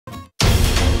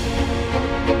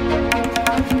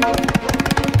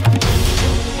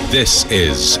This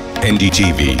is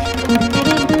NDTV,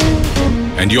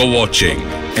 and you're watching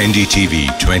NDTV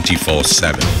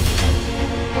 24/7.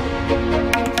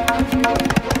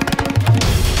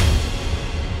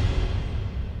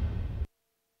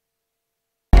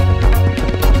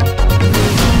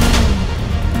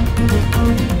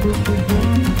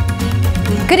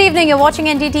 Good evening, you're watching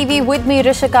NDTV with me,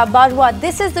 Rishika Barwa.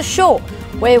 This is the show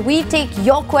where we take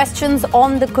your questions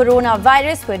on the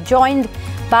coronavirus. We're joined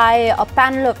by a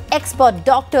panel of expert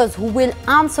doctors who will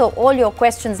answer all your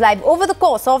questions live over the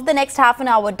course of the next half an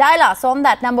hour. Dial us on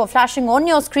that number flashing on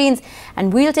your screens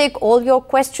and we'll take all your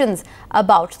questions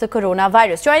about the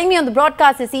coronavirus. Joining me on the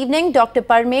broadcast this evening, Dr.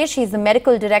 Paramesh. He's the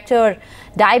Medical Director,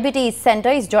 Diabetes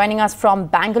Center. He's joining us from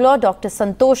Bangalore. Dr.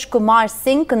 Santosh Kumar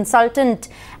Singh, Consultant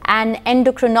and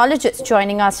endocrinologist,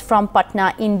 joining us from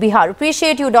Patna in Bihar.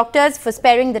 Appreciate you, doctors, for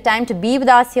sparing the time to be with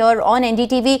us here on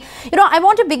NDTV. You know, I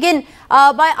want to begin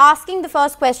by asking the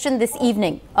first question this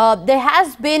evening. There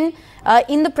has been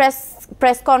in the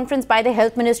press conference by the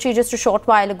Health Ministry just a short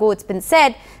while ago, it's been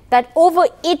said that over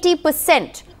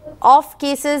 80% of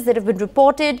cases that have been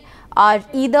reported are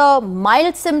either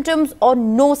mild symptoms or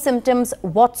no symptoms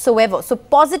whatsoever. So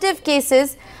positive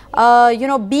cases,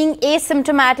 being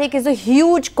asymptomatic is a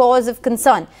huge cause of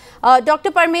concern.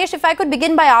 Dr. Paramesh, if I could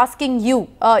begin by asking you,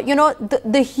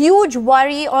 the huge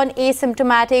worry on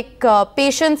asymptomatic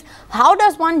patients, how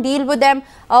does one deal with them?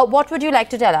 What would you like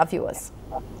to tell our viewers?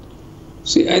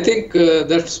 See, I think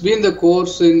that's been the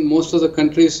course in most of the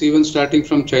countries, even starting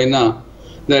from China,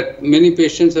 that many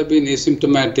patients have been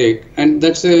asymptomatic, and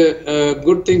that's a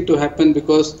good thing to happen,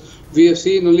 because we have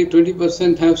seen only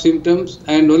 20% have symptoms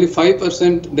and only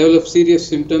 5% develop serious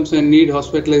symptoms and need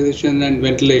hospitalization and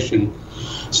ventilation.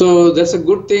 So that's a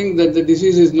good thing that the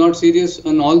disease is not serious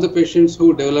on all the patients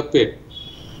who develop it.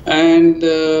 And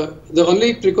the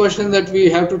only precaution that we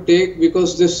have to take,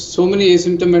 because there's so many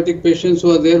asymptomatic patients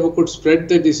who are there who could spread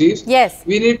the disease. Yes.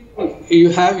 You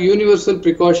have universal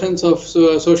precautions of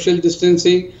social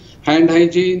distancing, hand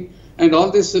hygiene, and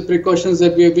all these precautions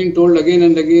that we have been told again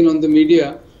and again on the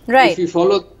media. Right. If we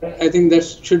follow, I think that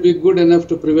should be good enough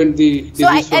to prevent the disease. So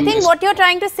I think what you're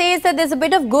trying to say is that there's a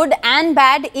bit of good and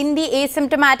bad in the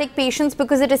asymptomatic patients,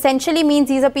 because it essentially means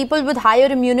these are people with higher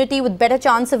immunity, with better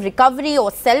chance of recovery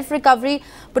or self-recovery.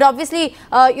 But obviously,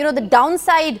 the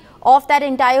downside of that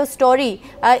entire story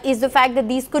is the fact that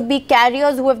these could be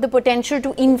carriers who have the potential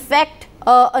to infect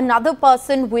another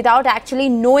person without actually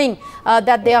knowing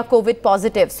that they are COVID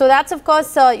positive. So that's, of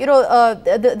course,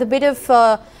 the bit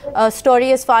of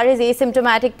story as far as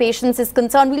asymptomatic patients is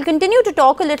concerned. We'll continue to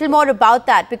talk a little more about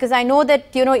that, because I know that,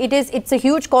 it's a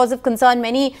huge cause of concern.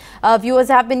 Many viewers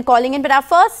have been calling in. But our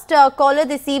first caller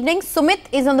this evening, Sumit,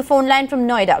 is on the phone line from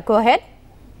Noida. Go ahead.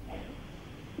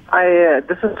 Hi,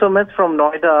 this is Sumit from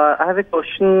Noida. I have a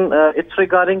question. It's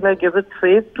regarding, is it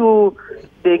safe to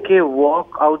take a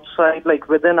walk outside,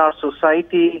 within our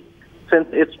society?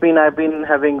 Since I've been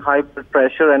having high blood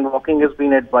pressure and walking has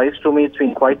been advised to me. It's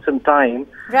been quite some time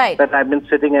that I've been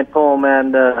sitting at home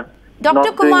and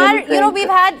Dr. Kumar, we've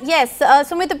had, yes,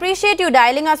 Sumit, appreciate you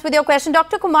dialing us with your question.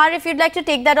 Dr. Kumar, if you'd like to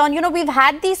take that on, we've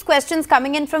had these questions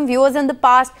coming in from viewers in the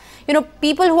past,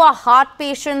 people who are heart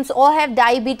patients or have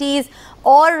diabetes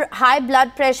or high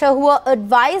blood pressure who are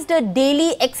advised a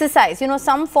daily exercise,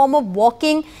 some form of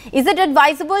walking. Is it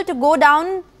advisable to go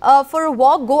down for a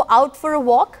walk, go out for a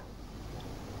walk?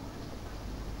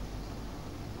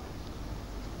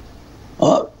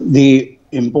 The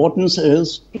importance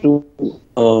is to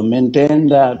maintain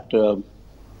that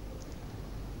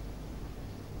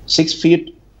 6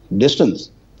 feet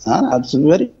distance. That's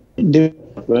very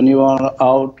difficult when you are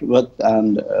out with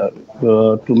and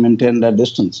to maintain that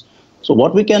distance. So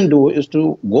what we can do is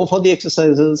to go for the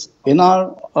exercises in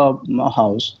our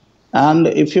house, and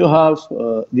if you have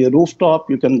the rooftop,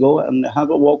 you can go and have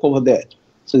a walk over there.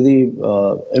 So the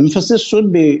emphasis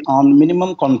should be on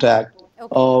minimum contact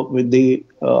with the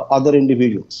other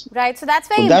individuals. Right, so that's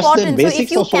very important. So if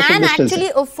you can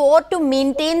actually afford to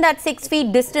maintain that 6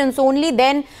 feet distance, only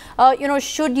then,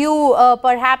 should you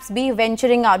perhaps be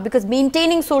venturing out, because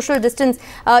maintaining social distance,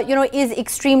 is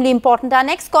extremely important. Our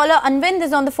next caller, Anvind,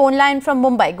 is on the phone line from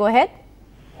Mumbai. Go ahead.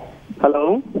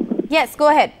 Hello. Yes, go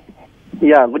ahead.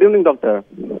 Yeah, good evening, doctor.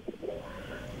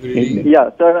 Good evening. Yeah,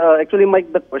 sir, actually,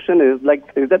 the question is,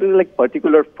 is there any,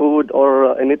 particular food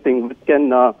or anything which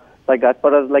can, as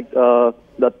far as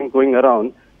the thing going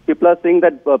around, people are saying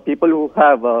that people who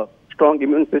have a strong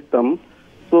immune system,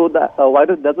 so the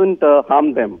virus doesn't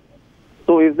harm them.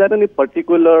 So is there any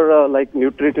particular like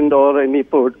nutrient or any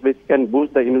food which can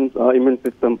boost the immune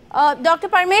system? Dr.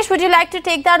 Paramesh, would you like to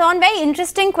take that on? Very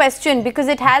interesting question, because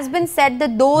it has been said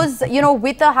that those,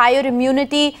 with a higher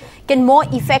immunity can more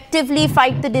effectively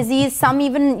fight the disease. Some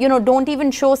even, don't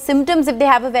even show symptoms if they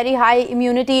have a very high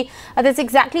immunity. That's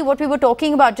exactly what we were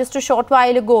talking about just a short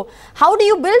while ago. How do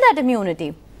you build that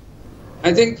immunity?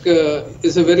 I think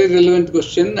it's a very relevant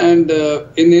question, and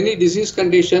in any disease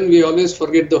condition, we always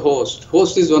forget the host.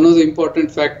 Host is one of the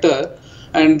important factor,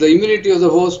 and the immunity of the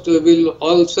host will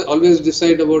also always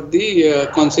decide about the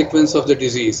consequence of the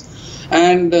disease.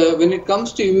 And when it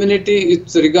comes to immunity,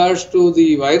 with regards to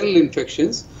the viral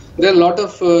infections, there are a lot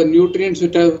of nutrients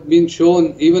which have been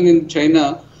shown even in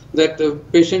China, that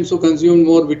patients who consume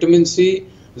more vitamin C,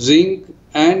 zinc,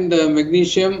 and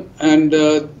magnesium, and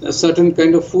certain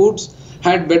kind of foods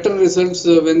had better results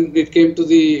when it came to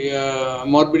the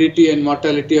morbidity and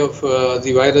mortality of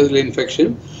the viral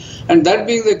infection. And that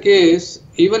being the case,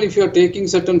 even if you are taking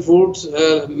certain foods,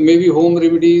 maybe home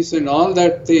remedies and all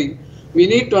that thing, we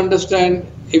need to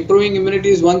understand improving immunity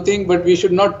is one thing, but we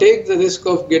should not take the risk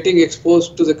of getting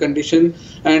exposed to the condition,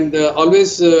 and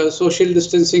always social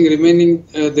distancing remaining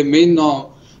the main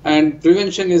norm, and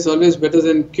prevention is always better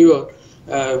than cure.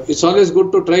 It's always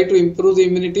good to try to improve the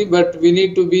immunity, but we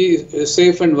need to be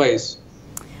safe and wise.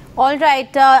 All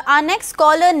right. Our next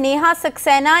caller, Neha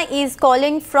Saxena, is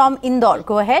calling from Indore.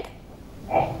 Go ahead.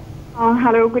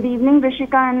 Hello. Good evening,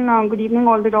 Rishika, and good evening,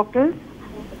 all the doctors.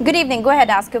 Good evening. Go ahead.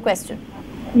 Ask your question.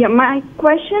 Yeah, my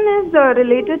question is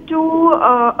related to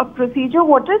a procedure.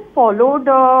 What is followed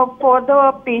for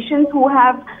the patients who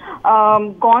have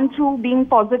gone through being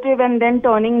positive and then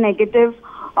turning negative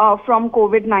from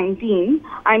COVID-19.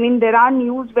 I mean, there are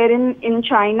news wherein in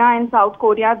China and South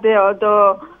Korea,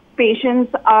 the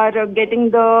patients are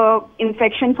getting the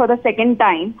infection for the second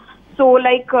time. So,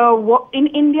 like in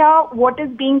India, what is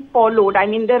being followed? I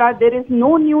mean, there is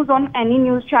no news on any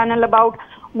news channel about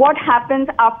what happens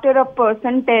after a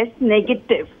person tests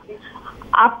negative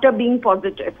after being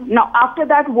positive. Now, after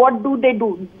that, what do?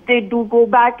 They do go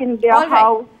back in their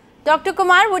house. Dr.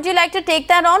 Kumar, would you like to take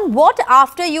that on? What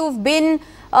after you've been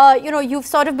you've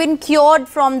sort of been cured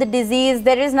from the disease?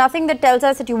 There is nothing that tells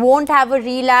us that you won't have a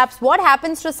relapse. What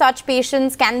happens to such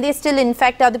patients? Can they still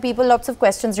infect other people? Lots of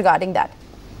questions regarding that.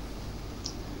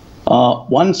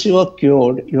 Once you are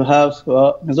cured, you have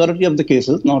majority of the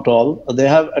cases, not all, they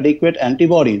have adequate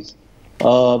antibodies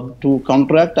to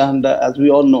counteract, and as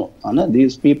we all know,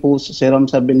 these people's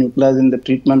serums have been utilized in the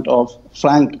treatment of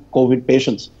frank COVID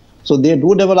patients. So they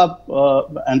do develop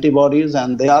antibodies,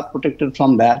 and they are protected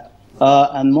from that.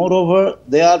 And moreover,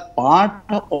 they are part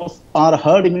of our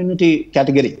herd immunity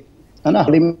category. And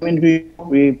herd immunity,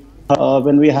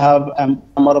 when we have a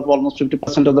number of almost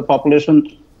 50% of the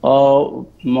population,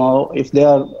 if they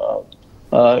are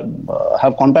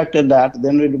have contacted that,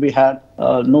 then we had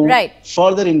no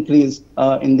further increase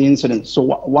in the incidence. So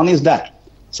one is that.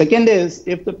 Second is,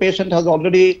 if the patient has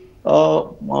already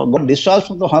got discharged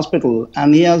from the hospital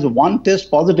and he has one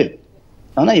test positive,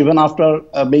 even after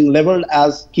being labeled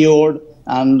as cured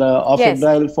and off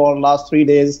febrile for last 3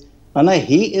 days,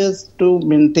 he is to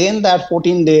maintain that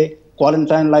 14-day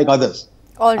quarantine like others.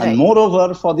 And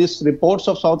moreover, for these reports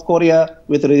of South Korea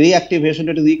with reactivation,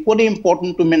 it is equally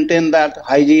important to maintain that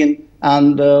hygiene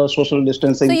and social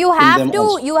distancing. So you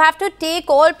have to take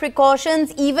all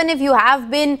precautions even if you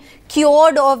have been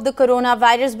cured of the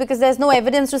coronavirus, because there's no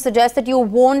evidence to suggest that you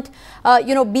won't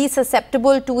be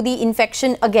susceptible to the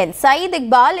infection again. Saeed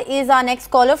Iqbal is our next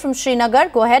caller from Srinagar.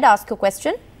 Go ahead, ask your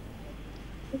question.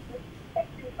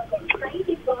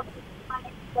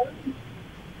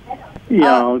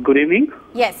 Yeah, good evening.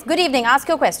 Yes, good evening. Ask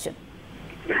your question.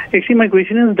 Actually, my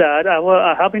question is that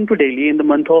I have been to Delhi in the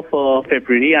month of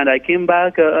February, and I came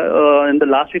back in the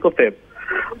last week of Feb.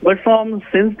 But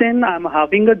since then, I'm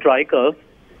having a dry cough,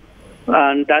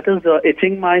 and that is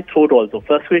itching my throat also.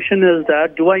 First question is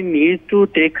that, do I need to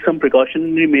take some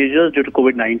precautionary measures due to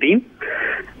COVID-19?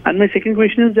 And my second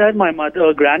question is that my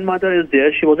grandmother is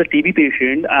there. She was a TB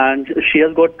patient, and she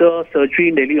has got the surgery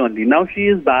in Delhi only. Now she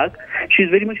is back. She's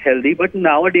very much healthy, but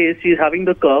nowadays she's having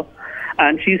the cough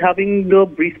and she's having the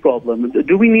breath problem.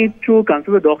 Do we need to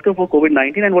consult the doctor for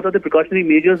COVID-19, and what are the precautionary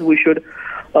measures we should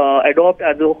adopt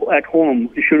at home?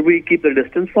 Should we keep the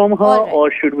distance from her, or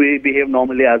should we behave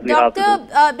normally as we have to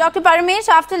do? Dr. Paramesh,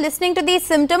 after listening to these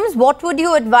symptoms, what would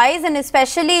you advise, and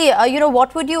especially,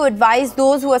 what would you advise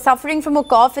those who are suffering from a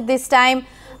cough at this time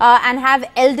and have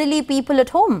elderly people at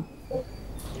home?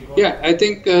 Yeah, I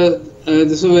think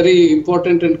this is a very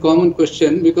important and common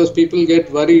question, because people get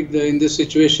worried in this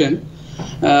situation.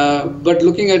 But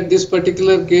looking at this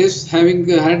particular case, having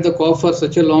had the cough for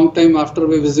such a long time after a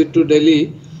visit to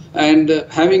Delhi, and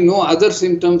having no other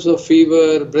symptoms of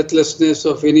fever, breathlessness,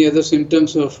 of any other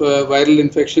symptoms of viral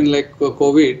infection like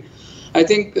COVID, I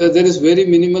think there is very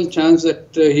minimal chance that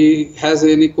he has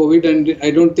any COVID, and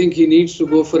I don't think he needs to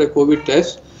go for a COVID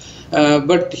test.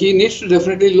 But he needs to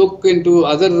definitely look into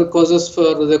other causes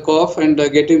for the cough and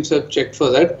get himself checked for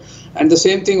that. And the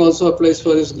same thing also applies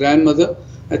for his grandmother.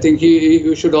 I think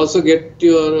you should also get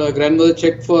your grandmother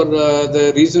checked for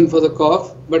the reason for the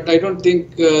cough. But I don't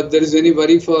think there is any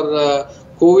worry for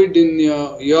COVID in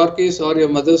your case or your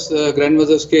mother's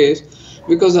grandmother's case,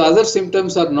 because the other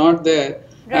symptoms are not there.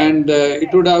 Right. And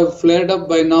it would have flared up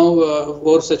by now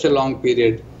over such a long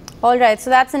period. All right, so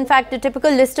that's in fact a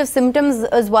typical list of symptoms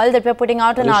as well that we're putting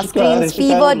out on our screens.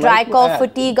 Fever, dry cough,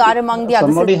 fatigue are among the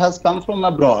others. Somebody has come from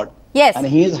abroad, yes, and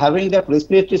he is having that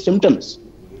respiratory symptoms.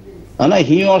 And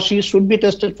he or she should be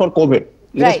tested for COVID,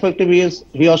 irrespective if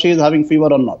he or she is having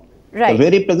fever or not. Right. The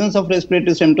very presence of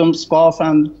respiratory symptoms, cough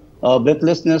and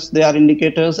breathlessness, they are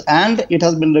indicators, and it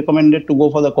has been recommended to go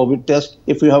for the COVID test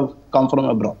if you have come from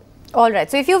abroad. All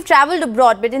right. So if you've travelled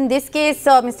abroad, but in this case,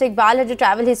 Mr. Iqbal had a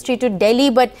travel history to Delhi,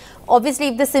 but obviously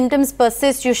if the symptoms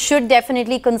persist, you should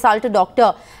definitely consult a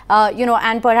doctor,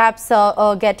 and perhaps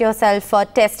get yourself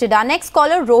tested. Our next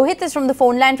caller, Rohit, is from the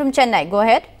phone line from Chennai. Go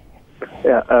ahead.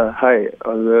 Yeah, hi,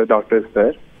 all the doctors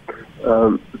there.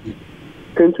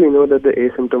 Since we know that the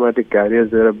asymptomatic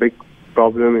carriers are a big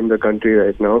problem in the country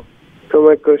right now, so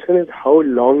my question is, how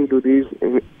long do these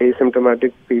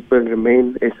asymptomatic people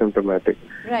remain asymptomatic?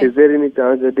 Right. Is there any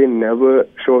chance that they never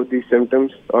show these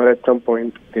symptoms, or at some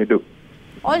point they do?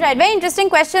 All right, very interesting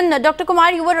question. Dr.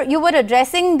 Kumar, you were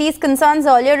addressing these concerns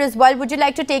earlier as well. Would you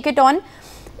like to take it on?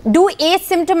 Do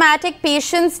asymptomatic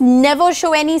patients never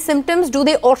show any symptoms? Do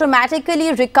they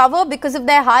automatically recover because of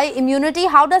their high immunity?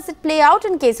 How does it play out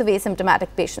in case of asymptomatic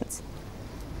patients?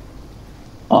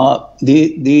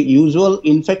 The usual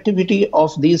infectivity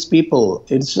of these people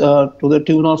is to the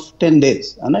tune of 10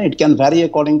 days. And it can vary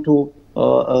according to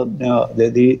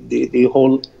the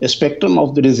whole spectrum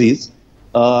of the disease.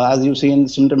 As you see in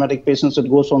symptomatic patients, it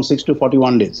goes from 6 to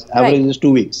 41 days. Average is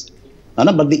 2 weeks.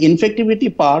 But the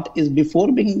infectivity part is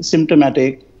before being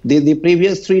symptomatic, the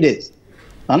previous 3 days.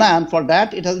 And for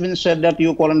that, it has been said that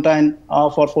you quarantine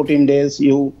for 14 days.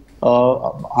 You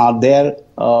are there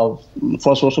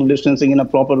for social distancing in a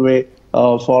proper way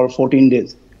for 14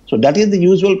 days. So that is the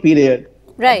usual period.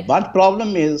 Right. But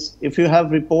problem is, if you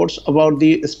have reports about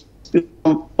the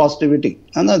positivity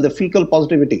and the fecal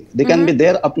positivity, they can be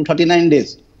there up to 39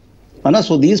 days.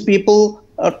 So these people,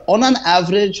 on an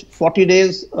average, 40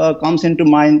 days comes into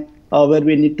mind where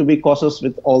we need to be cautious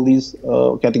with all these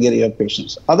category of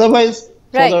patients. Otherwise,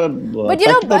 right. But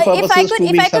if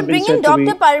I could bring in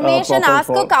Dr. Paramesh and ask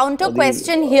a counter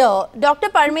question here. Dr.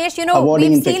 Paramesh,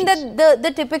 we've seen that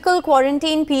the typical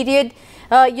quarantine period,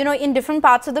 in different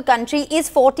parts of the country is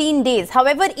 14 days.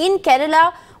 However, in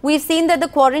Kerala, we've seen that the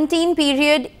quarantine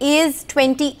period is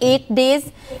 28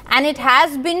 days, and it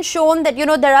has been shown that,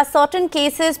 there are certain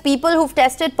cases, people who've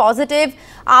tested positive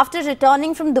after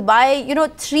returning from Dubai,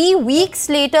 3 weeks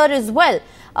later as well.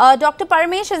 Dr.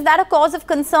 Paramesh, is that a cause of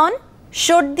concern?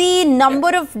 Should the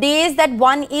number of days that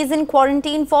one is in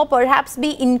quarantine for perhaps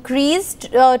be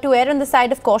increased to err on the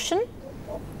side of caution?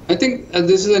 I think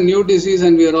this is a new disease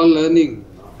and we are all learning.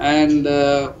 And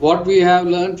what we have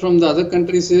learned from the other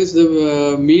countries is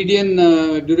the median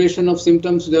duration of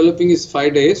symptoms developing is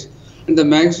 5 days. And the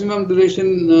maximum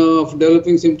duration of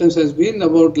developing symptoms has been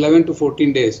about 11 to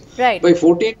 14 days. Right. By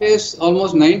 14 days,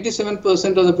 almost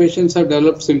 97% of the patients have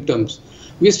developed symptoms.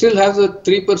 We still have the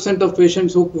 3% of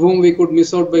patients whom we could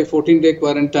miss out by 14-day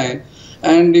quarantine.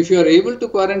 And if you are able to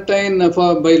quarantine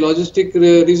by logistic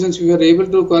reasons, if you are able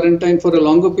to quarantine for a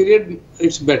longer period,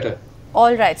 it's better.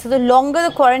 All right. So the longer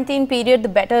the quarantine period, the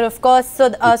better, of course. So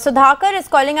Sudhakar is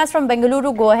calling us from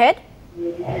Bengaluru. Go ahead.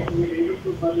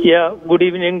 Yeah. Good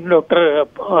evening, Dr.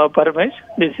 Paramesh.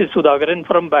 This is Sudhakaran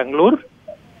from Bangalore.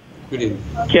 Good evening.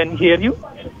 Can you hear you?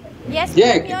 Yes, we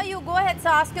can hear you. Go ahead, sir.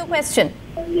 Ask your question.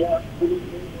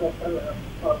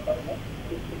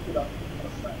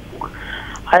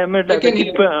 I am a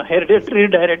hereditary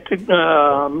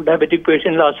diabetic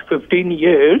patient last 15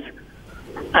 years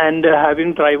and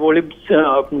having trivolips 2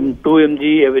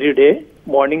 mg every day,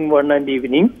 morning 1 and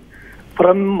evening.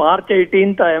 From March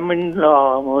 18th, I am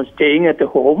staying at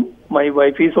home. My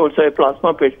wife is also a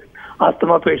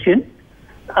asthma patient.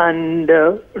 And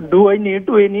do I need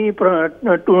to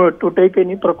take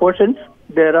any precautions?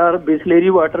 There are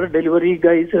Bisleri water delivery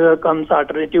guys comes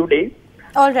alternative day.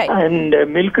 All right. And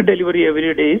milk delivery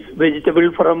every day,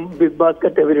 vegetable from big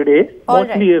basket every day,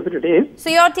 mostly every day. So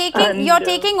you're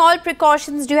taking all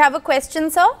precautions. Do you have a question,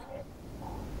 sir?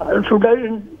 Should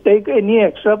I take any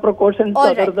extra precautions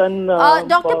other than...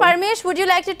 Dr. Paramesh, would you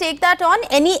like to take that on?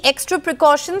 Any extra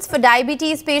precautions for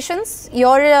diabetes patients?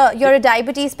 You're a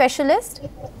diabetes specialist?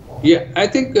 Yeah, I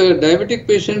think diabetic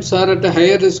patients are at a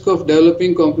higher risk of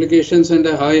developing complications and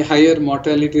a higher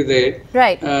mortality rate.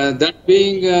 Right. That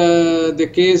being the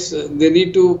case, they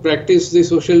need to practice the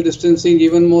social distancing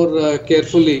even more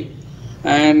carefully.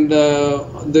 And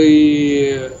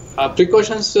the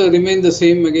precautions remain the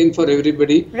same again for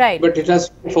everybody. Right. But it has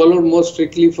to be followed more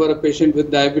strictly for a patient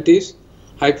with diabetes,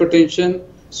 hypertension,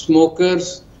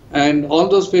 smokers, and all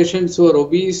those patients who are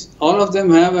obese. All of them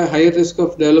have a higher risk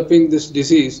of developing this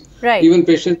disease. Right. Even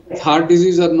patients with heart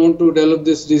disease are known to develop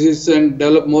this disease and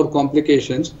develop more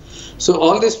complications. So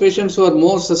all these patients who are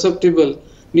more susceptible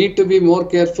need to be more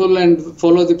careful and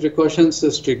follow the precautions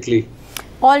strictly.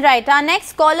 All right. Our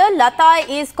next caller, Lata,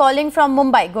 is calling from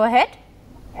Mumbai. Go ahead.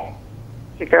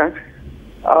 Okay.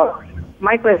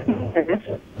 My question is,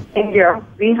 in India,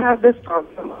 we have this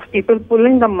problem of people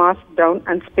pulling the mask down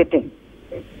and spitting.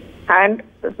 And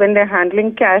when they're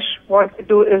handling cash, what they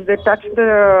do is they touch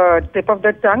the tip of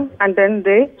the tongue and then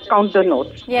they count the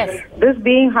notes. Yes. This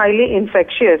being highly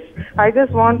infectious, I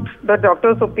just want the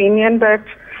doctor's opinion that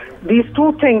these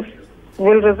two things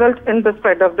will result in the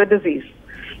spread of the disease.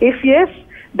 If yes,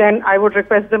 then I would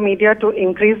request the media to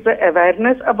increase the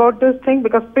awareness about this thing,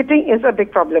 because spitting is a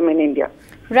big problem in India.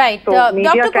 Right. So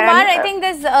Dr. Kumar, I think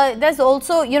there's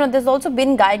also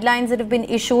been guidelines that have been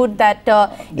issued that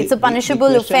it's a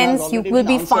punishable offence. You will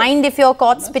be fined if you're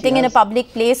caught spitting in a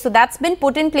public place. So that's been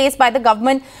put in place by the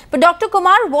government. But Dr.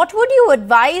 Kumar, what would you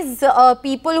advise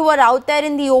people who are out there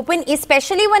in the open,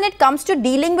 especially when it comes to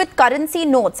dealing with currency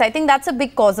notes? I think that's a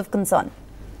big cause of concern.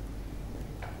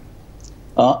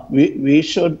 We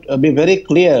should be very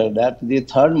clear that the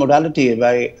third modality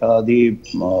by the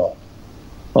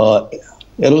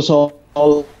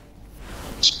aerosol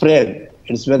spread,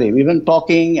 it's very, we've been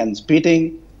talking and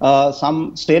spitting.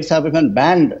 Some states have even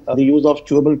banned the use of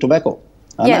chewable tobacco.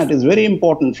 And yes. It is very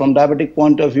important from diabetic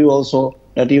point of view also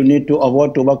that you need to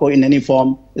avoid tobacco in any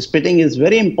form. Spitting is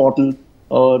very important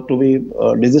to be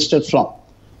desisted from.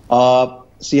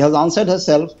 She has answered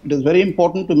herself. It is very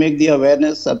important to make the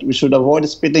awareness that we should avoid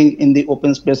spitting in the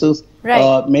open spaces.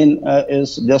 Right. Main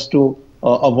is just to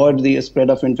avoid the spread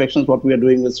of infections, what we are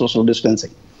doing with social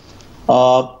distancing.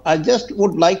 I just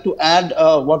would like to add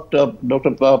what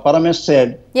Dr. Paramesh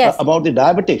said about the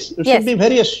diabetics. You should be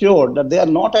very assured that they are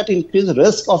not at increased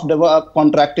risk of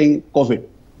contracting COVID.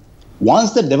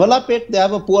 Once they develop it, they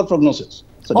have a poor prognosis.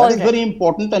 So that is very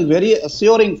important and very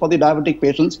assuring for the diabetic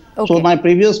patients. Okay. So my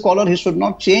previous caller, he should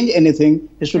not change anything.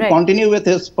 He should continue with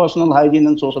his personal hygiene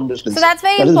and social distancing. So that's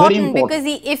very important because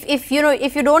if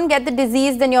you don't get the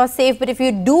disease, then you're safe. But if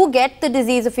you do get the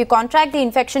disease, if you contract the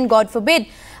infection, God forbid,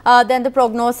 then the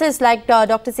prognosis, like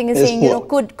Dr. Singh is saying,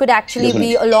 could actually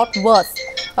be a lot worse.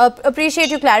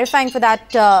 Appreciate you clarifying for that,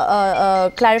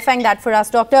 clarifying that for us,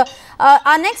 Doctor.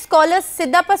 Our next caller,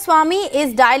 Siddhappa Swami,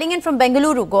 is dialing in from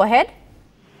Bengaluru. Go ahead.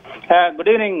 Good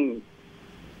evening.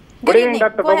 Good evening,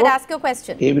 Dr. Go ahead, ask your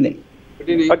question. Evening. Good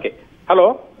evening. Okay.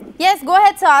 Hello. Yes, go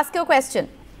ahead, sir. Ask your question.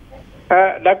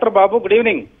 Dr. Babu, good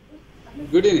evening.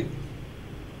 Good evening.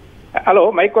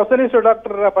 Hello. My question is to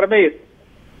Dr. Paramesh.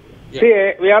 Yeah. See,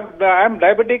 I am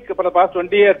diabetic for the past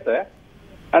 20 years,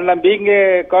 and I'm being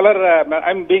a caller.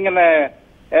 I'm being a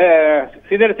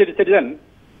senior citizen.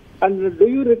 And do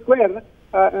you require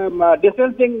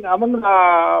distancing among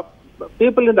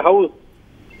people in the house?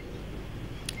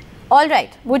 All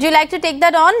right. Would you like to take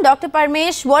that on, Dr.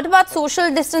 Paramesh? What about social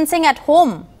distancing at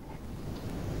home?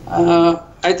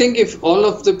 I think if all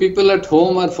of the people at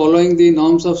home are following the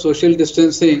norms of social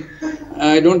distancing,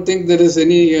 I don't think there is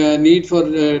any need for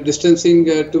distancing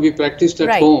to be practiced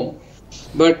at home.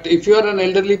 But if you are an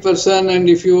elderly person and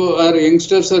if you are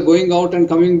youngsters are going out and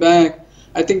coming back,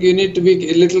 I think you need to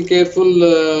be a little careful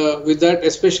with that,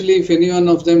 especially if any one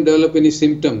of them develop any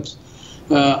symptoms.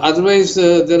 Otherwise,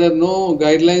 there are no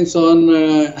guidelines on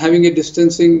having a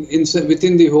distancing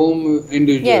within the home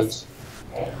individuals.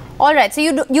 Yes. All right. So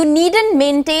you needn't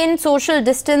maintain social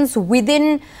distance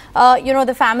within,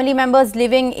 the family members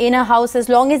living in a house as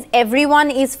long as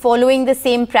everyone is following the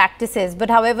same practices. But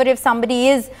however, if somebody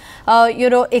is,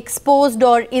 exposed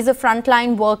or is a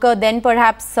frontline worker, then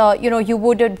perhaps, you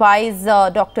would advise,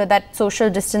 doctor, that social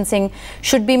distancing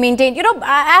should be maintained.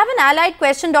 I have an allied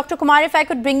question, Dr. Kumar, if I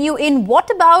could bring you in. What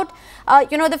about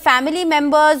the family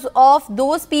members of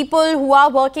those people who are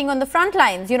working on the front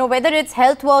lines, whether it's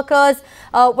health workers,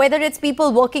 whether it's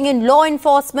people working in law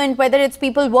enforcement, whether it's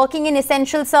people working in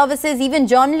essential services, even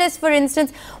journalists, for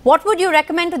instance. What would you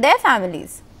recommend to their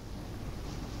families?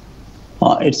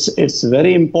 It's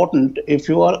very important if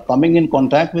you are coming in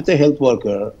contact with a health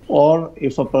worker, or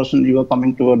if you are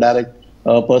coming to a direct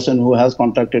person who has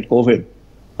contracted COVID.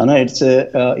 It's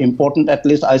important. At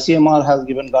least ICMR has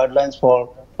given guidelines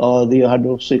for the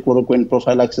hydroxychloroquine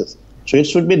prophylaxis. So it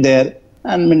should be there,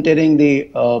 and maintaining the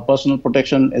personal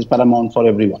protection is paramount for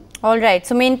everyone. All right.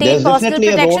 So maintain personal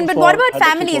protection. But what about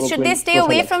families? Should they stay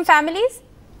away from families?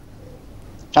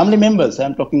 Family members,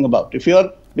 I'm talking about. If you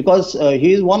are, because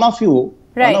he is one of you,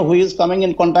 who is coming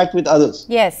in contact with others.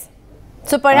 Yes.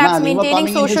 So perhaps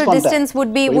maintaining social distance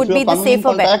would be the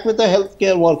safer bet. Contact with a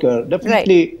healthcare worker,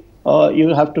 definitely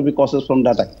you have to be cautious from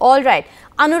that. All right.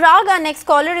 Anurag, our next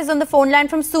caller, is on the phone line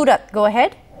from Surat. Go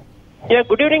ahead. Yeah,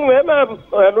 good evening, ma'am.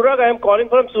 Anurag, I am calling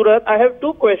from Surat. I have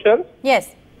two questions.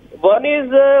 Yes. One is,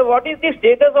 what is the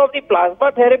status of the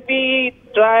plasma therapy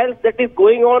trials that is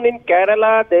going on in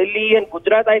Kerala, Delhi and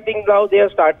Gujarat? I think now they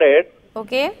have started.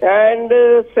 Okay. And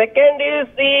second is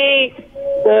there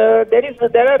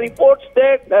are reports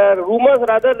that rumors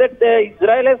rather that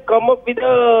Israel has come up with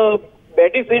a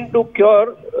medicine to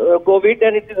cure COVID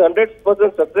and it is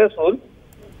 100% successful.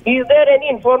 Is there any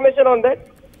information on that?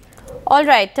 All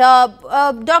right.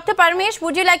 Dr. Paramesh,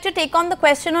 would you like to take on the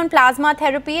question on plasma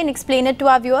therapy and explain it to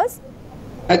our viewers?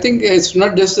 I think it's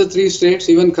not just the 3 states,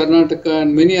 even Karnataka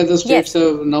and many other states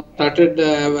have now started,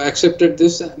 have accepted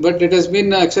this, but it has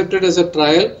been accepted as a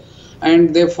trial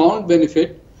and they found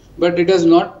benefit, but it has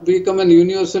not become an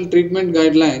universal treatment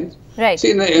guideline. Right.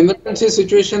 See, in an emergency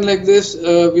situation like this,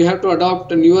 we have to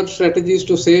adopt newer strategies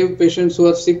to save patients who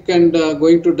are sick and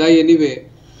going to die anyway.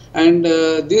 And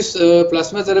this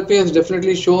plasma therapy has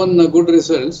definitely shown good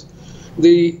results.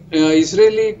 The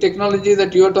Israeli technology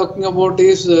that you are talking about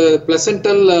is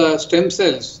placental stem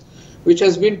cells, which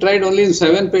has been tried only in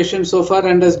 7 patients so far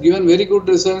and has given very good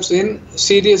results in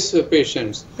serious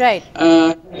patients. Right.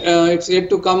 It's yet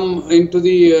to come into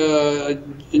the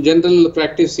general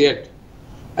practice yet.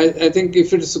 I think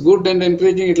if it's good and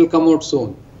encouraging, it will come out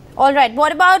soon. All right.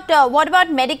 What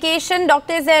about medication?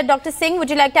 Dr. Singh, would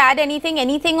you like to add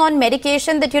anything on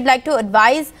medication that you'd like to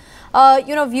advise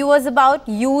viewers about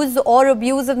use or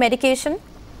abuse of medication?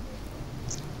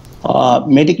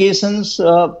 Medications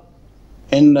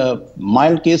in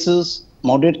mild cases,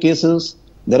 moderate cases,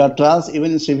 there are trials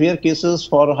even in severe cases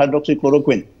for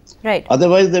hydroxychloroquine. Right.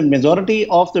 Otherwise, the majority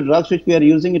of the drugs which we are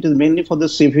using, it is mainly for the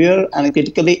severe and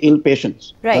critically ill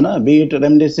patients. Right. Be it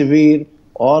remdesivir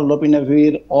or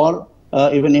lopinavir or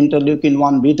even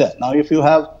interleukin-1 beta. Now, if you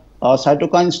have a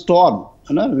cytokine storm,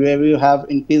 where you have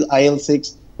increased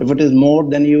IL-6, if it is more,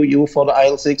 then you use for the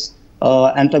IL-6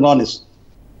 antagonist.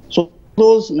 So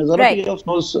those majority of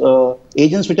those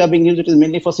agents which are being used, it is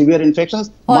mainly for severe infections.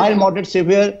 Mild, moderate,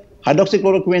 severe,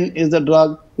 hydroxychloroquine is the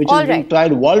drug which is being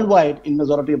tried worldwide in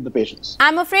majority of the patients.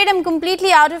 I'm afraid I'm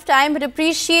completely out of time, but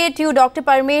appreciate you, Dr.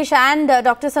 Paramesh and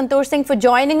Dr. Santosh Singh, for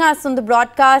joining us on the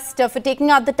broadcast, for taking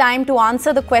out the time to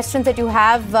answer the questions that you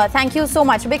have. Thank you so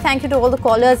much. A big thank you to all the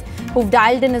callers who've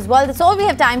dialed in as well. That's all we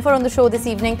have time for on the show this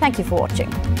evening. Thank you for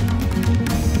watching.